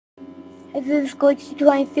This is Glitchy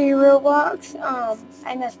 23 Roblox.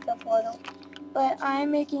 I messed up a little, but I'm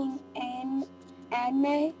making an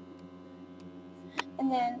anime, and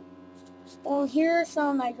then, well, here are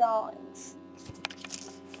some of my drawings.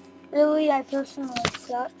 Really, I personally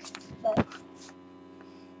suck, but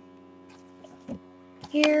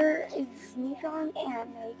here is me drawing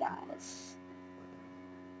anime, guys.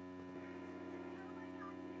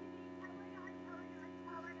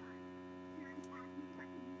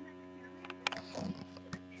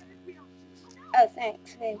 Oh,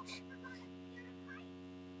 thanks, bitch.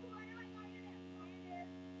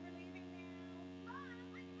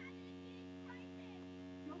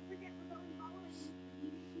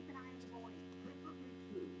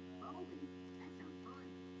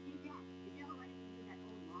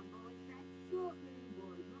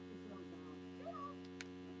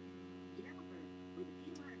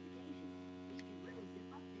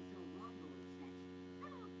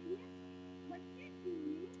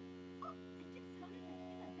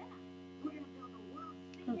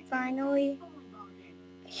 And finally,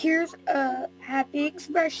 here's a happy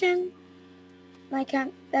expression.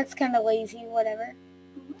 That's kind of lazy, whatever.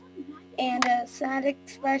 And a sad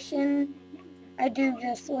expression, I do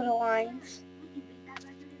just little lines.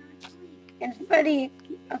 And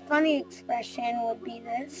a funny expression would be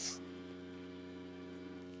this.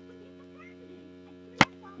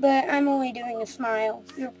 But I'm only doing a smile.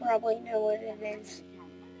 You'll probably know what it is.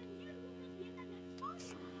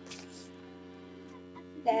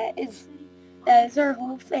 That is our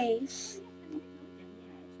whole face.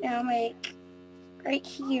 Now make right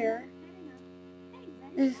here.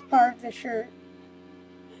 This is part of the shirt.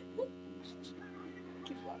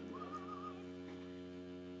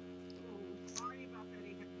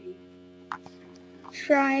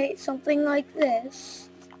 Try something like this.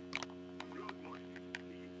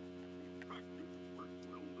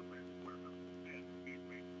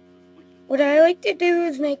 What I like to do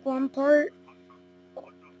is make one part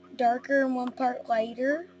darker and one part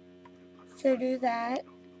lighter. So do that.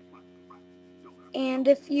 And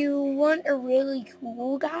if you want a really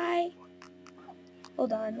cool guy,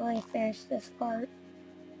 hold on, let me finish this part.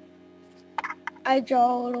 I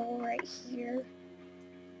draw a little right here.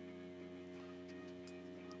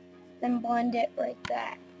 Then blend it like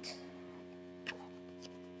that.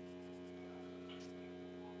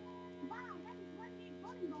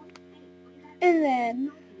 And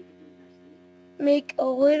then make a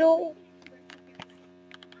little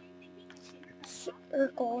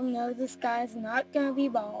circle. No, this guy's not going to be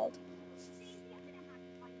bald.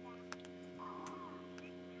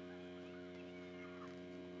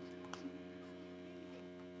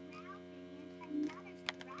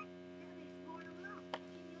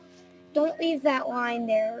 Don't leave that line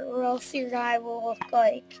there, or else your guy will look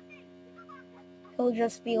like he'll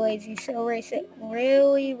just be lazy. So erase it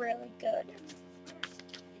really, really good.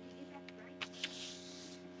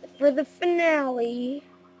 For the finale,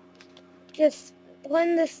 just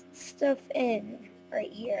blend this stuff in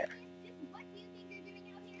right here.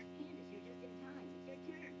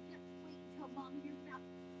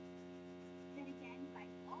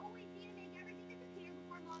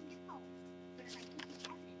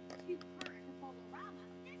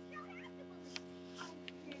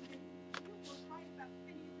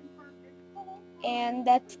 And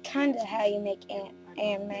that's kind of how you make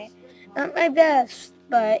anime. Not my best,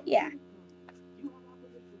 but yeah.